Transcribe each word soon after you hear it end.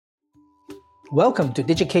Welcome to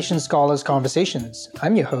Digication Scholars Conversations.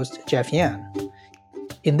 I'm your host, Jeff Yan.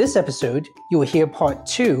 In this episode, you will hear part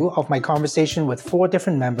 2 of my conversation with 4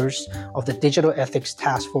 different members of the Digital Ethics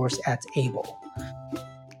Task Force at ABLE,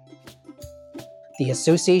 the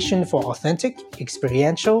Association for Authentic,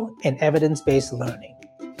 Experiential, and Evidence-Based Learning.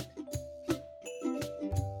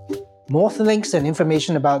 More links and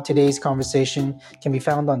information about today's conversation can be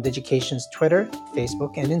found on Digication's Twitter,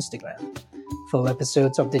 Facebook, and Instagram. Full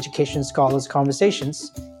episodes of Digication Scholars Conversations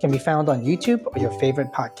can be found on YouTube or your favorite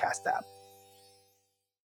podcast app.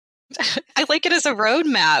 I like it as a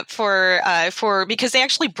roadmap for because they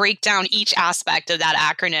actually break down each aspect of that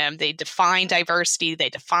acronym. They define diversity, they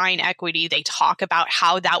define equity, they talk about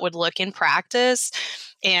how that would look in practice.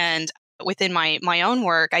 And within my own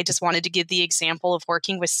work, I just wanted to give the example of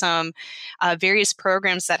working with some various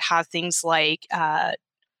programs that have things like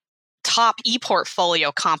top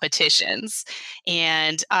e-portfolio competitions.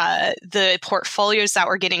 And the portfolios that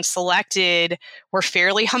were getting selected were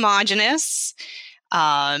fairly homogenous.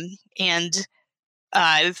 We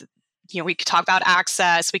could talk about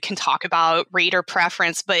access, we can talk about rater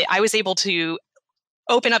preference, but I was able to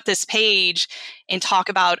open up this page and talk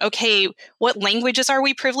about, okay, what languages are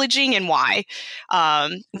we privileging and why?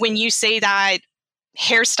 When you say that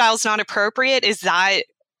hairstyle's not appropriate, is that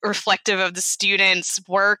reflective of the student's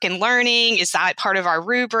work and learning? Is that part of our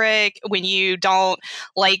rubric? When you don't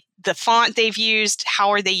like the font they've used, how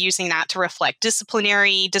are they using that to reflect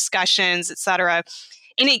disciplinary discussions, et cetera?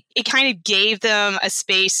 And it kind of gave them a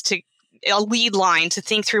lead line to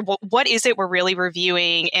think through what is it we're really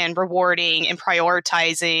reviewing and rewarding and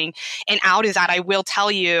prioritizing. And out of that, I will tell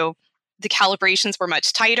you, the calibrations were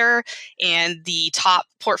much tighter, and the top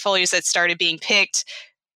portfolios that started being picked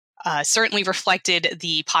certainly reflected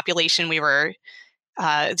the population we were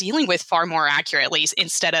dealing with far more accurately,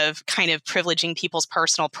 instead of kind of privileging people's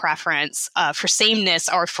personal preference for sameness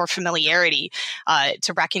or for familiarity,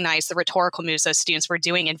 to recognize the rhetorical moves those students were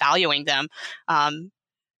doing and valuing them. But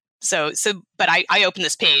I opened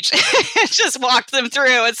this page and just walked them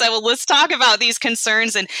through and said, well, let's talk about these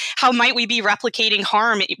concerns and how might we be replicating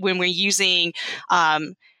harm when we're using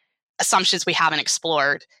assumptions we haven't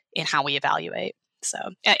explored in how we evaluate. So,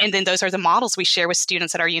 and then those are the models we share with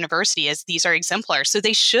students at our university, as these are exemplars. So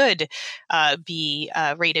they should be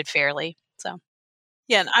rated fairly. So,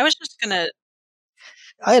 yeah, and I was just going to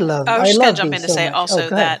I was just going to jump in to so say much. also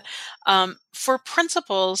that for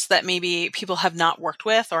principles that maybe people have not worked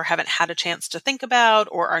with or haven't had a chance to think about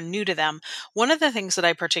or are new to them, one of the things that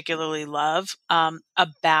I particularly love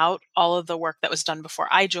about all of the work that was done before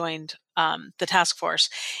I joined the task force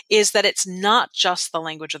is that it's not just the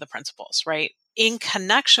language of the principles, right? In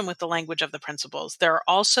connection with the language of the principles, there are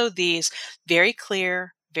also these very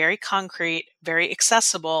clear, very concrete, very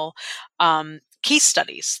accessible case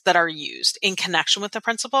studies that are used in connection with the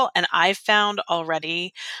principle. And I've found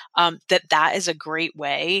already that is a great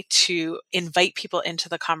way to invite people into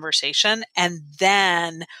the conversation and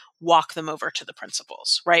then walk them over to the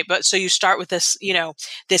principles, right? But so you start with this,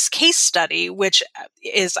 this case study, which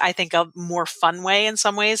is, I think, a more fun way in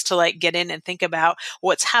some ways to like get in and think about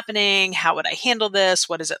what's happening, how would I handle this,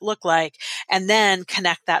 what does it look like, and then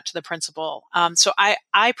connect that to the principle. So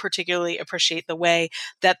I particularly appreciate the way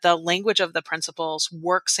that the language of the principles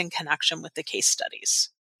works in connection with the case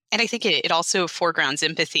studies. And I think it also foregrounds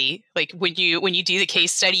empathy. Like when you do the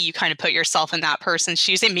case study, you kind of put yourself in that person's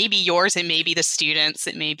shoes. It may be yours, it may be the students,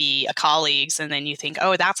 it may be a colleague's, and then you think,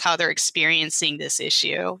 oh, that's how they're experiencing this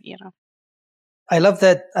issue. I love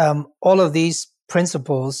that all of these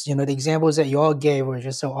principles, the examples that you all gave were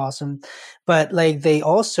just so awesome. But like they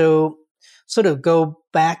also sort of go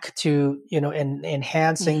back to,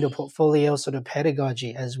 enhancing the portfolio sort of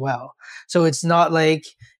pedagogy as well. So it's not like,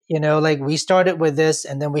 like we started with this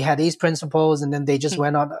and then we had these principles and then they just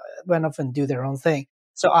went off and do their own thing.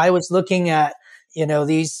 So I was looking at,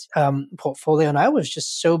 these portfolio, and I was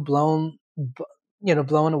just so blown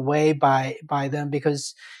away by them,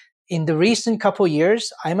 because in the recent couple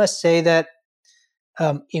years, I must say that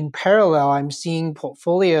in parallel, I'm seeing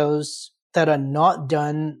portfolios that are not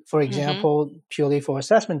done, for example, purely for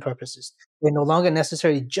assessment purposes. They're no longer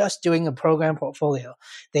necessarily just doing a program portfolio.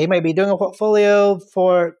 They might be doing a portfolio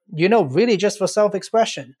for, really just for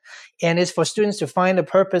self-expression. And it's for students to find a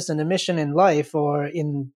purpose and a mission in life, or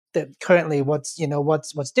in currently what's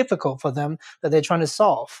difficult for them that they're trying to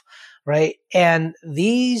solve, right? And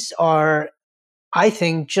these are, I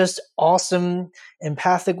think, just awesome,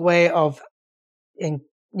 empathic way of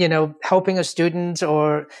helping a student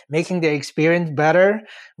or making their experience better,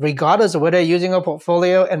 regardless of whether you're using a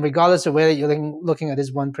portfolio and regardless of whether you're looking at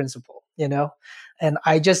this one principle, And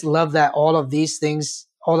I just love that all of these things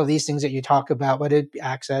all of these things that you talk about, whether it be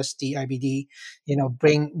access, DIBD,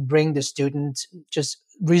 bring the student, just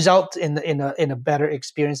result in a better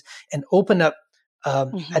experience and open up a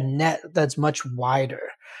Mhm. net that's much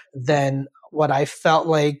wider than what I felt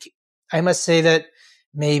like. I must say that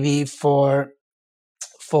maybe for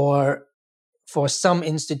for some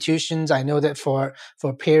institutions, I know that for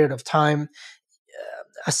a period of time,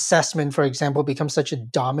 assessment, for example, becomes such a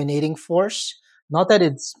dominating force. Not that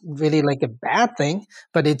it's really like a bad thing,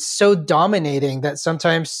 but it's so dominating that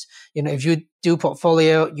sometimes, if you do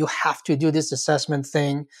portfolio, you have to do this assessment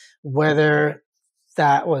thing, whether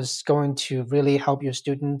that was going to really help your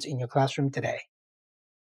student in your classroom today.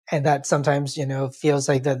 And that sometimes, feels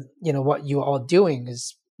like that, what you are doing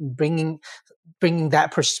is bringing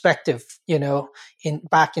that perspective, in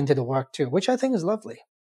back into the work too, which I think is lovely.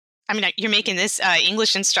 I mean, you're making this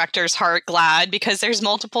English instructor's heart glad because there's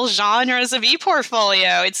multiple genres of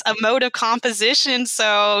ePortfolio. It's a mode of composition,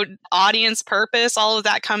 so audience purpose, all of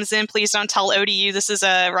that comes in. Please don't tell ODU this is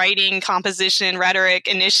a writing, composition, rhetoric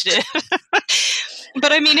initiative.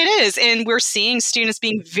 But I mean, it is. And we're seeing students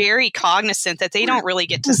being very cognizant that they don't really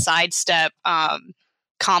get to sidestep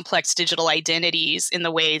complex digital identities in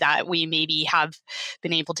the way that we maybe have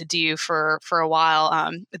been able to do for a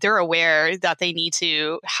while. They're aware that they need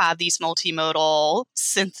to have these multimodal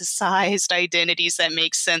synthesized identities that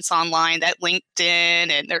make sense online, that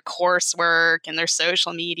LinkedIn and their coursework and their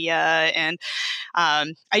social media. And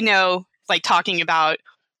I know, like, talking about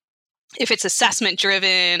if it's assessment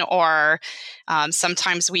driven, or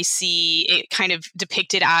sometimes we see it kind of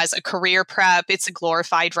depicted as a career prep, it's a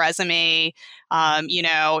glorified resume.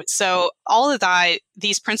 So all of that,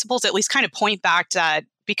 these principles at least kind of point back to that,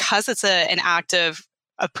 because it's an act of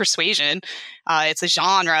persuasion. It's a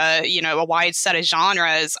genre, a wide set of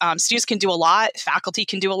genres. Students can do a lot, faculty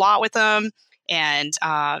can do a lot with them, and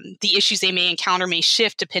the issues they may encounter may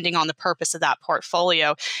shift depending on the purpose of that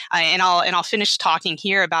portfolio. And I'll finish talking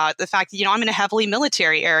here about the fact that I'm in a heavily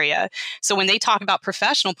military area, so when they talk about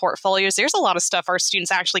professional portfolios, there's a lot of stuff our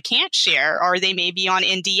students actually can't share, or they may be on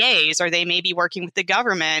NDAs, or they may be working with the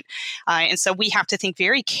government, and so we have to think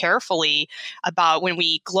very carefully about when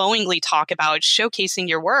we glowingly talk about showcasing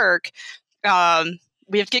your work. We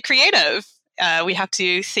have to get creative. We have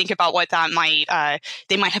to think about what that might,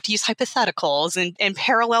 they might have to use hypotheticals and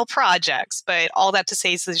parallel projects. But all that to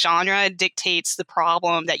say is the genre dictates the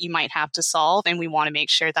problem that you might have to solve. And we want to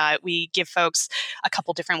make sure that we give folks a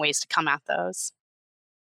couple different ways to come at those.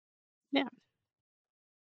 Yeah.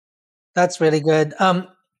 That's really good.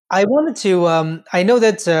 I wanted to. I know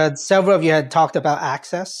that several of you had talked about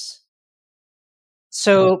access.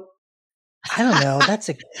 So I don't know. That's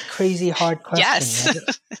a crazy hard question, Yes,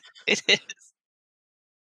 right? it is.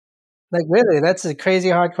 Like really, that's a crazy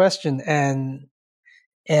hard question, and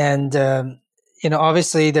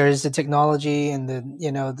obviously there's the technology and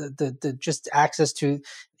the just access to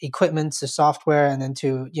equipment, to software, and then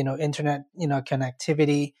to internet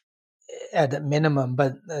connectivity at a minimum.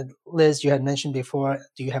 But Liz, you had mentioned before,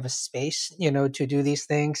 do you have a space to do these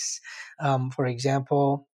things? For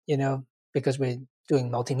example, because we're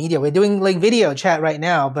doing multimedia, we're doing like video chat right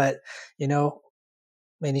now, but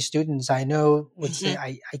many students I know would say,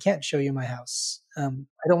 Mhm. I can't show you my house. I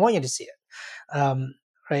don't want you to see it.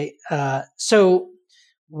 Right. So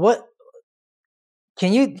what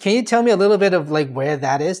can you tell me a little bit of like where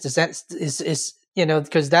that is? Does that is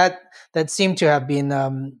because that seemed to have been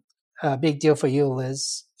a big deal for you,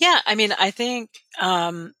 Liz. Yeah, I mean, I think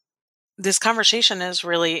this conversation is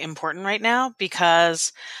really important right now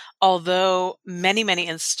because although many, many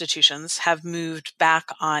institutions have moved back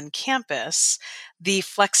on campus, the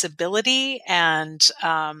flexibility and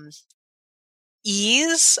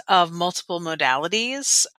ease of multiple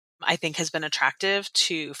modalities, I think, has been attractive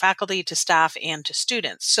to faculty, to staff, and to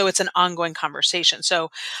students. So it's an ongoing conversation.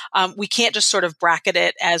 So we can't just sort of bracket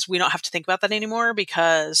it as we don't have to think about that anymore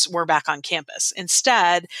because we're back on campus.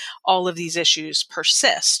 Instead, all of these issues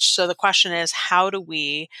persist. So the question is, how do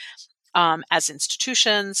we, as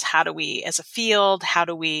institutions, how do we, as a field, how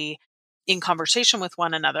do we, in conversation with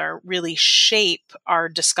one another, really shape our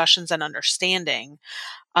discussions and understanding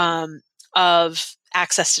um, of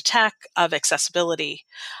access to tech, of accessibility.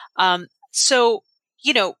 So,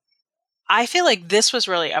 you know, I feel like this was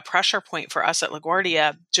really a pressure point for us at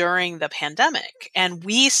LaGuardia during the pandemic, and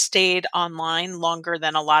we stayed online longer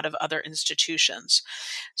than a lot of other institutions.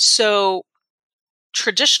 So,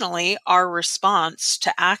 traditionally, our response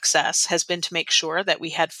to access has been to make sure that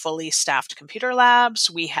we had fully staffed computer labs.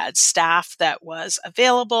 We had staff that was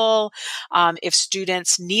available. If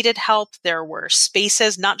students needed help, there were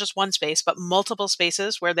spaces, not just one space, but multiple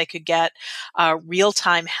spaces where they could get real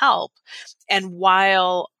time help. And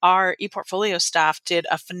while our ePortfolio staff did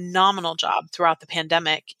a phenomenal job throughout the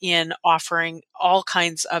pandemic in offering all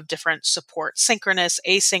kinds of different support, synchronous,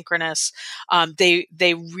 asynchronous,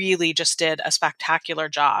 they really just did a spectacular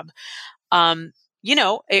job. Um,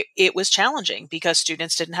 it was challenging because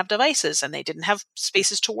students didn't have devices and they didn't have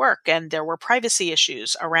spaces to work. And there were privacy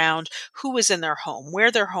issues around who was in their home,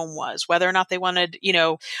 where their home was, whether or not they wanted,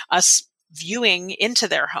 us viewing into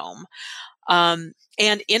their home. And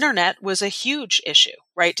internet was a huge issue,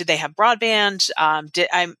 right? Did they have broadband?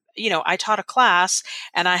 I taught a class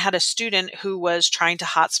and I had a student who was trying to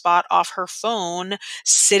hotspot off her phone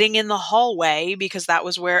sitting in the hallway because that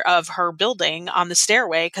was where of her building on the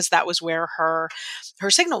stairway, because that was where her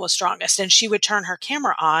signal was strongest. And she would turn her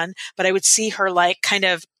camera on, but I would see her like kind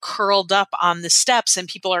of curled up on the steps and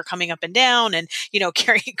people are coming up and down and,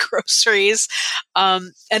 carrying groceries.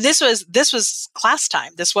 And this was class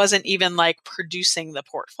time. This wasn't even like producing the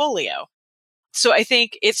portfolio. So I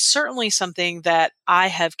think it's certainly something that I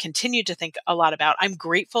have continued to think a lot about. I'm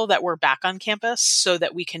grateful that we're back on campus so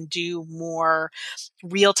that we can do more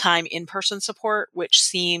real-time in-person support, which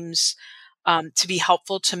seems to be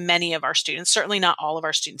helpful to many of our students. Certainly not all of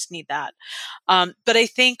our students need that. But I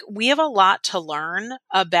think we have a lot to learn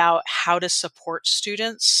about how to support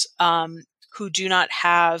students who do not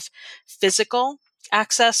have physical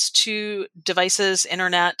access to devices,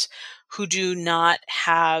 internet, who do not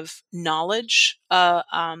have knowledge of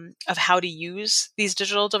how to use these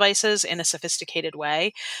digital devices in a sophisticated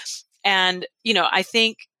way. And, I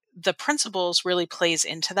think the principles really plays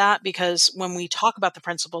into that, because when we talk about the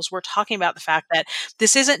principles, we're talking about the fact that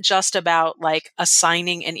this isn't just about like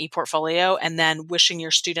assigning an ePortfolio and then wishing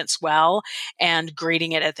your students well and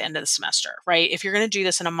grading it at the end of the semester, right? If you're going to do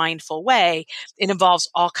this in a mindful way, it involves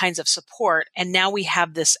all kinds of support. And now we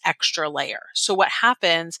have this extra layer. So what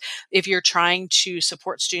happens if you're trying to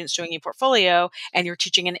support students doing ePortfolio and you're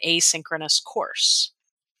teaching an asynchronous course?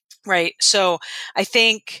 Right. So I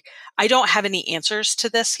think I don't have any answers to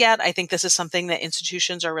this yet. I think this is something that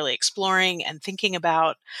institutions are really exploring and thinking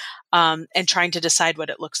about and trying to decide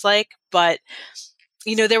what it looks like. But,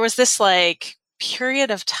 there was this like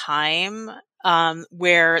period of time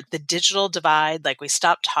where the digital divide, like we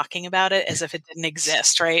stopped talking about it as if it didn't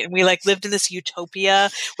exist, right? And we like lived in this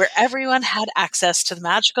utopia where everyone had access to the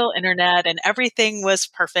magical internet and everything was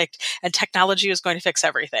perfect and technology was going to fix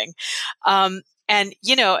everything. And,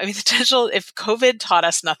 the digital, if COVID taught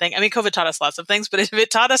us nothing, COVID taught us lots of things, but if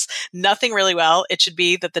it taught us nothing really well, it should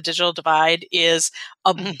be that the digital divide is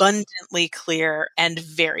abundantly clear and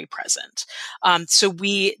very present. So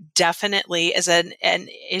we definitely, as an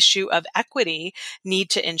issue of equity, need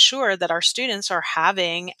to ensure that our students are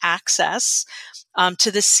having access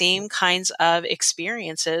to the same kinds of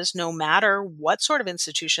experiences, no matter what sort of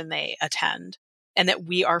institution they attend, and that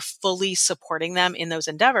we are fully supporting them in those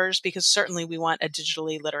endeavors, because certainly we want a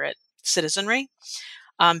digitally literate citizenry,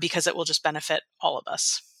 because it will just benefit all of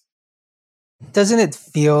us. Doesn't it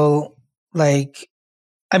feel like,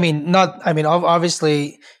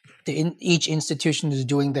 obviously each institution is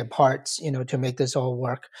doing their parts, to make this all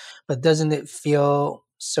work, but doesn't it feel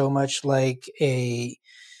so much like a,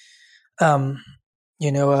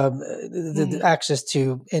 the access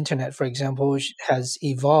to internet, for example, has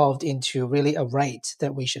evolved into really a right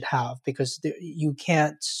that we should have, because you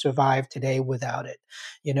can't survive today without it.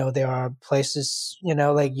 There are places, there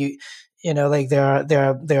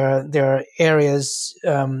are areas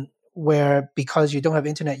where, because you don't have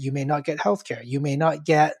internet, you may not get healthcare. You may not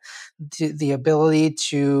get the ability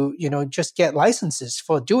to, just get licenses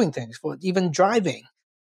for doing things, for even driving,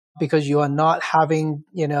 because you are not having,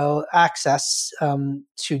 access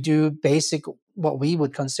to do basic, what we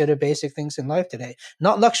would consider basic things in life today.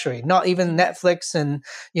 Not luxury, not even Netflix and,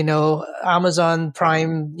 Amazon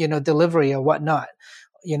Prime, delivery or whatnot.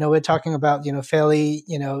 We're talking about, fairly,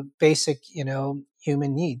 basic,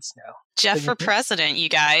 human needs now. Jeff for president, you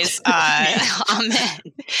guys. Amen.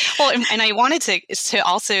 Well, and I wanted to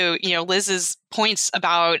also, Liz's points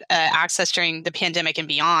about access during the pandemic and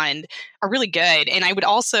beyond are really good. And I would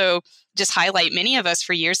also just highlight, many of us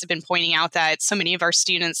for years have been pointing out that so many of our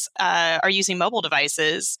students are using mobile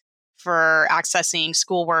devices for accessing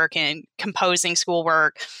schoolwork and composing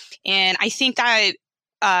schoolwork. And I think that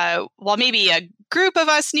while maybe a group of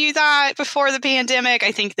us knew that before the pandemic,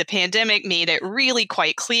 I think the pandemic made it really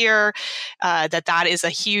quite clear that is a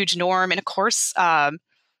huge norm. And of course,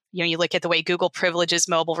 you look at the way Google privileges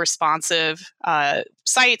mobile responsive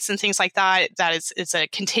sites and things like that, it's a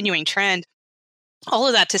continuing trend. All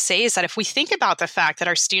of that to say is that if we think about the fact that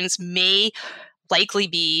our students may likely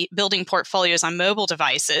be building portfolios on mobile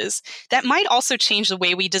devices, that might also change the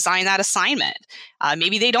way we design that assignment.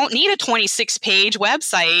 Maybe they don't need a 26-page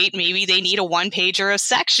website. Maybe they need a one-pager of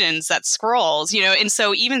sections that scrolls, and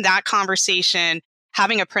so even that conversation,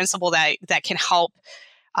 having a principal that can help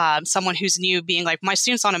someone who's new being like, my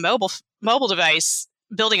student's on a mobile device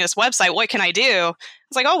building this website, what can I do?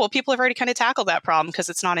 It's like, oh, well, people have already kind of tackled that problem because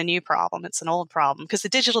it's not a new problem. It's an old problem because the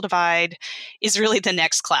digital divide is really the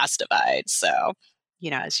next class divide. So,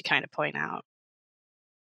 as you kind of point out.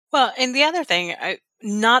 Well, and the other thing,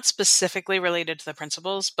 not specifically related to the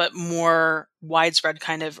principals, but more widespread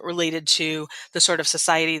kind of related to the sort of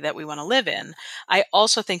society that we want to live in. I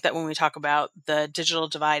also think that when we talk about the digital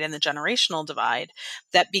divide and the generational divide,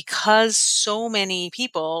 that because so many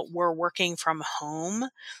people were working from home,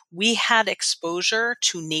 we had exposure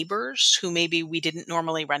to neighbors who maybe we didn't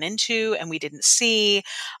normally run into and we didn't see,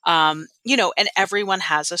 and everyone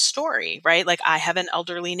has a story, right? Like I have an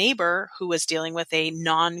elderly neighbor who was dealing with a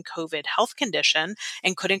non-COVID health condition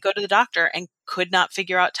and couldn't go to the doctor and could not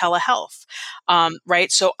figure out telehealth.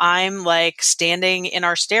 Right. So I'm like standing in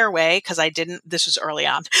our stairway because this was early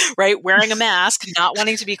on, right? Wearing a mask, not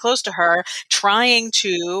wanting to be close to her, trying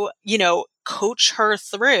to, coach her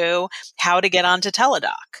through how to get onto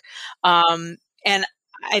Teledoc. And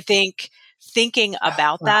I think thinking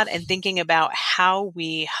about that and thinking about how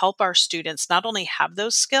we help our students not only have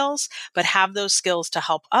those skills, but have those skills to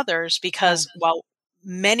help others, because while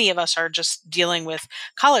many of us are just dealing with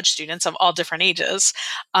college students of all different ages,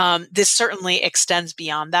 this certainly extends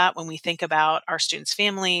beyond that when we think about our students'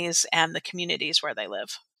 families and the communities where they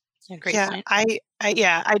live. Great point.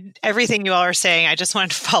 Everything you all are saying, I just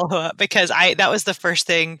wanted to follow up because that was the first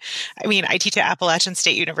thing. I mean, I teach at Appalachian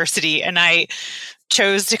State University and I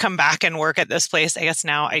chose to come back and work at this place. I guess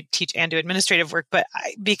now I teach and do administrative work, but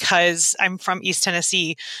because I'm from East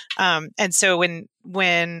Tennessee. And so when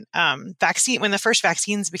the first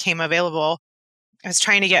vaccines became available, I was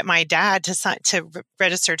trying to get my dad to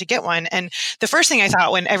register to get one. And the first thing I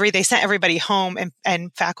thought when they sent everybody home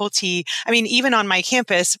and faculty, I mean, even on my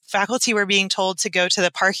campus, faculty were being told to go to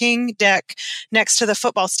the parking deck next to the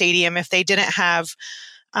football stadium if they didn't have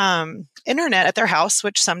internet at their house,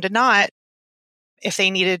 which some did not, if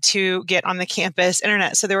they needed to get on the campus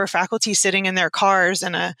internet. So there were faculty sitting in their cars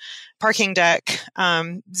in a parking deck,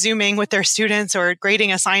 Zooming with their students or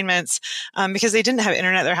grading assignments because they didn't have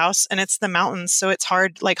internet at their house, and it's the mountains. So it's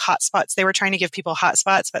hard, like hotspots. They were trying to give people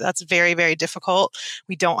hotspots, but that's very, very difficult.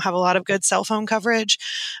 We don't have a lot of good cell phone coverage.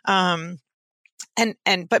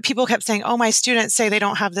 But people kept saying, oh, my students say they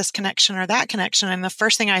don't have this connection or that connection. And the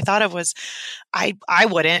first thing I thought of was, I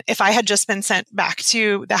wouldn't. If I had just been sent back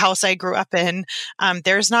to the house I grew up in,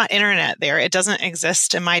 there's not internet there. It doesn't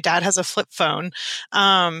exist. And my dad has a flip phone.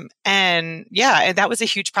 And that was a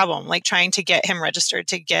huge problem, like trying to get him registered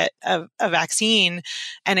to get a vaccine.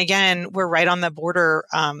 And again, we're right on the border,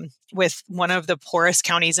 with one of the poorest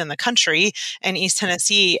counties in the country in East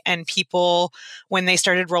Tennessee. And people, when they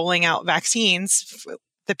started rolling out vaccines,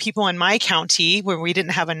 the people in my county where we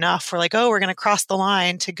didn't have enough were like, oh, we're going to cross the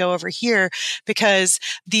line to go over here because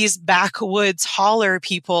these backwoods holler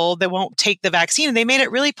people that won't take the vaccine, and they made it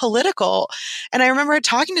really political. And I remember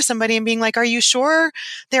talking to somebody and being like, are you sure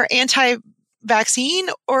they're anti-vaccine,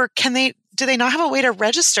 or do they not have a way to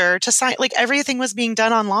register to sign? Like everything was being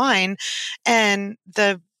done online, and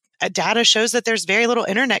the data shows that there's very little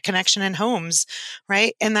internet connection in homes,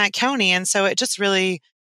 right, in that county. And so it just really,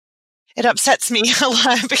 it upsets me a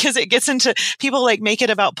lot because it gets into people like make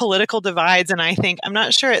it about political divides. And I think, I'm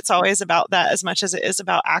not sure it's always about that as much as it is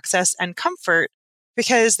about access and comfort,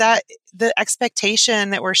 because that the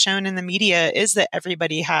expectation that we're shown in the media is that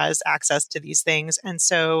everybody has access to these things. And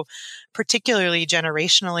so particularly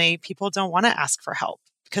generationally, people don't want to ask for help,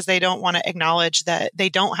 because they don't want to acknowledge that they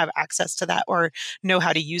don't have access to that or know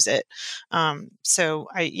how to use it. So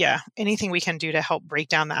anything we can do to help break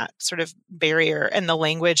down that sort of barrier and the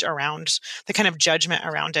language around the kind of judgment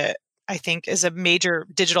around it, I think is a major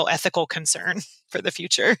digital ethical concern for the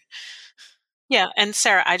future. Yeah. And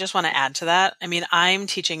Sarah, I just want to add to that. I mean, I'm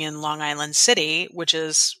teaching in Long Island City, which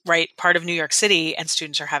is part of New York City, and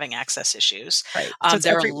students are having access issues. Right. So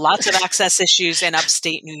there are lots of access issues in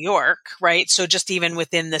upstate New York, right? So just even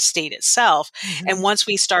within the state itself. Mm-hmm. And once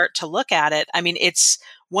we start to look at it, I mean,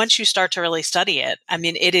 once you start to really study it, I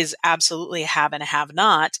mean, it is absolutely have and have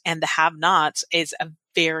not. And the have nots is a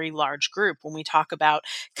very large group when we talk about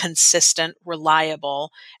consistent,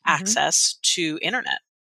 reliable access to internet.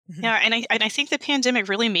 Yeah, and I think the pandemic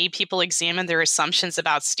really made people examine their assumptions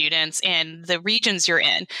about students and the regions you're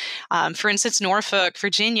in. For instance, Norfolk,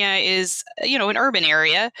 Virginia is, an urban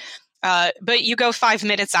area. But you go 5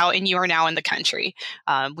 minutes out and you are now in the country.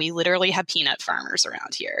 We literally have peanut farmers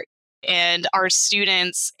around here. And our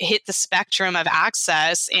students hit the spectrum of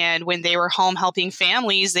access. And when they were home helping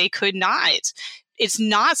families, they could not. It's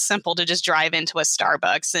not simple to just drive into a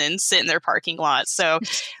Starbucks and sit in their parking lot. So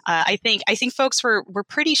I think folks were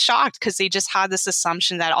pretty shocked because they just had this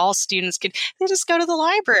assumption that all students they just go to the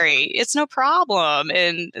library. It's no problem.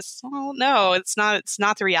 And well, no, it's not. It's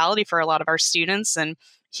not the reality for a lot of our students. And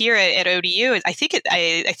here at ODU, I think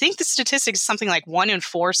the statistic is something like 1 in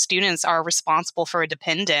 4 students are responsible for a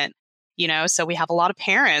dependent. So we have a lot of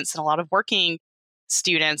parents and a lot of working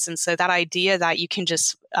students. And so that idea that you can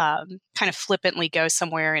just kind of flippantly go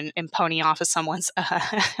somewhere and pony off of someone's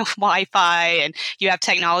Wi-Fi, and you have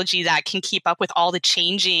technology that can keep up with all the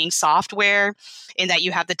changing software, and that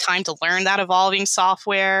you have the time to learn that evolving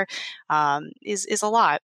software is a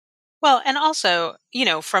lot. Well, and also,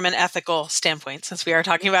 from an ethical standpoint, since we are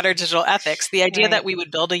talking about our digital ethics, the idea that we would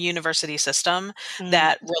build a university system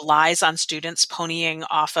that relies on students ponying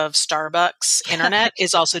off of Starbucks internet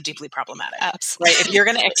is also deeply problematic. Absolutely. Right? If you're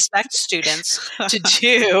going to expect students to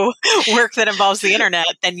do work that involves the internet,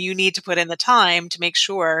 then you need to put in the time to make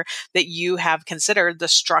sure that you have considered the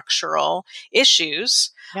structural issues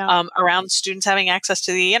around students having access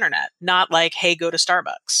to the internet, not like, hey, go to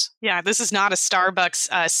Starbucks. Yeah, this is not a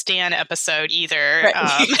Starbucks Stan episode either.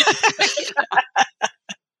 Right.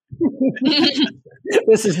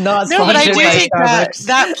 This is not no, but I do sponsored by think Starbucks.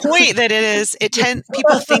 that point that it is,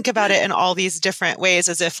 people think about it in all these different ways,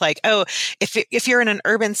 as if like, oh, if you're in an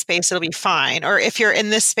urban space, it'll be fine. Or if you're in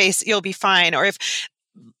this space, you'll be fine. Or if,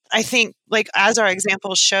 I think, like, as our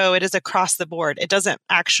examples show, it is across the board. It doesn't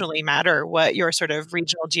actually matter what your sort of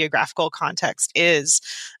regional geographical context is.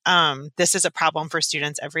 This is a problem for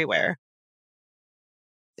students everywhere.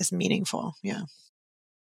 It's meaningful. Yeah.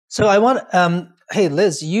 So I want, hey,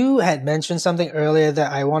 Liz, you had mentioned something earlier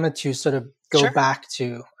that I wanted to sort of go back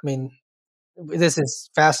to. I mean, this is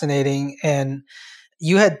fascinating. And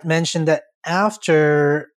you had mentioned that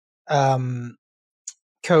after,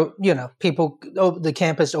 people, the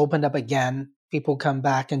campus opened up again, people come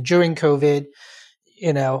back. And during COVID,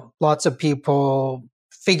 lots of people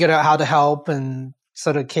figured out how to help and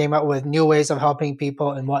sort of came up with new ways of helping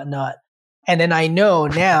people and whatnot. And then I know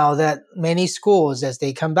now that many schools, as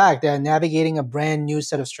they come back, they're navigating a brand new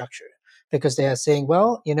set of structure, because they are saying,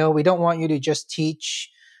 well, we don't want you to just teach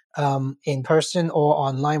in person or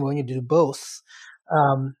online. We want you to do both.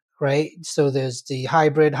 Right. So there's the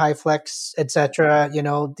hybrid, high flex, etc.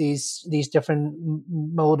 These different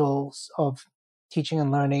modals of teaching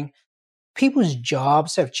and learning. People's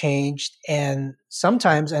jobs have changed, and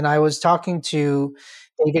sometimes, and I was talking to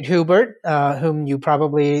David Hubert, whom you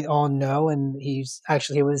probably all know, and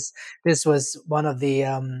this was one of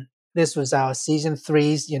the this was our season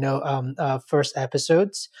 3's first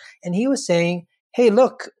episodes, and he was saying, hey,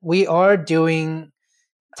 look, we are doing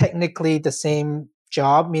technically the same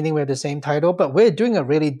job, meaning we have the same title, but we're doing a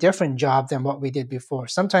really different job than what we did before.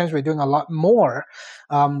 Sometimes we're doing a lot more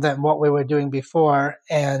than what we were doing before,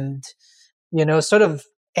 and sort of,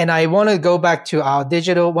 and I want to go back to our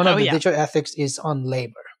digital ethics is on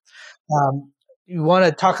labor. You want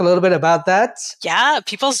to talk a little bit about that? Yeah,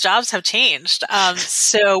 people's jobs have changed.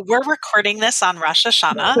 So we're recording this on Rosh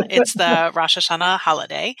Hashanah. It's the Rosh Hashanah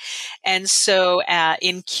holiday. And so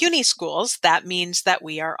in CUNY schools, that means that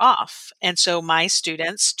we are off. And so my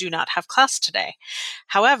students do not have class today.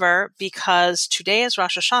 However, because today is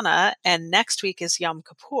Rosh Hashanah and next week is Yom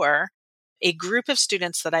Kippur, a group of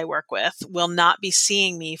students that I work with will not be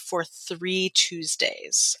seeing me for 3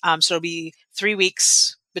 Tuesdays. So it'll be 3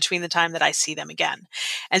 weeks between the time that I see them again.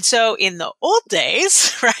 And so in the old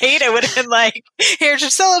days, right, it would have been like, here's your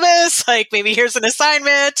syllabus, like maybe here's an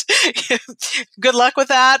assignment. Good luck with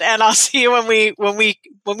that. And I'll see you when we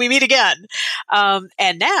meet again.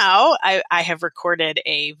 And now I have recorded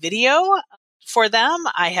a video for them.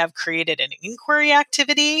 I have created an inquiry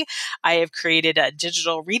activity. I have created a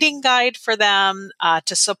digital reading guide for them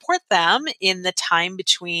to support them in the time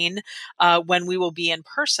between when we will be in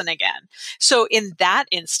person again. So in that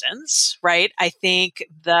instance, right, I think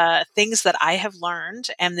the things that I have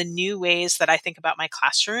learned and the new ways that I think about my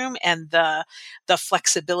classroom and the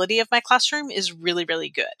flexibility of my classroom is really, really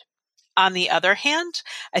good. On the other hand,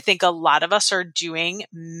 I think a lot of us are doing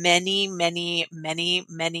many, many, many,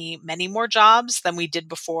 many, many more jobs than we did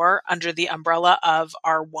before under the umbrella of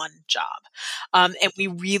our one job. And we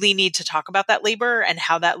really need to talk about that labor and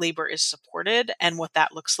how that labor is supported and what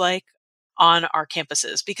that looks like on our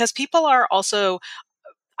campuses, because people are also,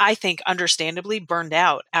 I think, understandably burned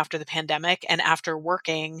out after the pandemic and after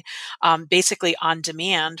working basically on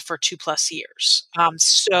demand for 2+ years.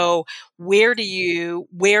 So where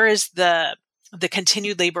is the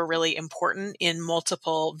continued labor really important in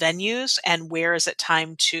multiple venues, and where is it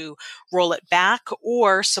time to roll it back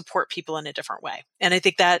or support people in a different way? And I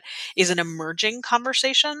think that is an emerging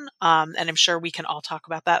conversation. And I'm sure we can all talk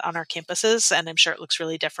about that on our campuses, and I'm sure it looks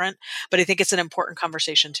really different, but I think it's an important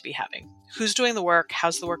conversation to be having. Who's doing the work?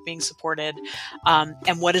 How's the work being supported?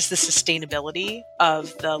 And what is the sustainability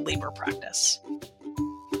of the labor practice?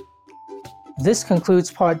 This concludes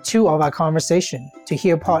part 2 of our conversation. To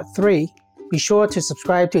hear part 3, be sure to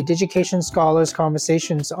subscribe to Digication Scholars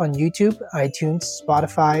Conversations on YouTube, iTunes,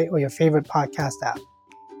 Spotify, or your favorite podcast app.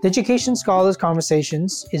 Digication Scholars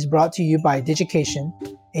Conversations is brought to you by Digication,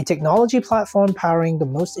 a technology platform powering the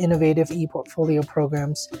most innovative e-portfolio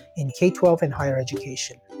programs in K-12 and higher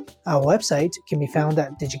education. Our website can be found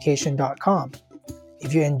at digication.com.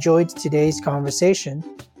 If you enjoyed today's conversation,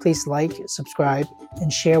 please like, subscribe,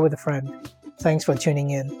 and share with a friend. Thanks for tuning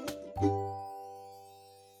in.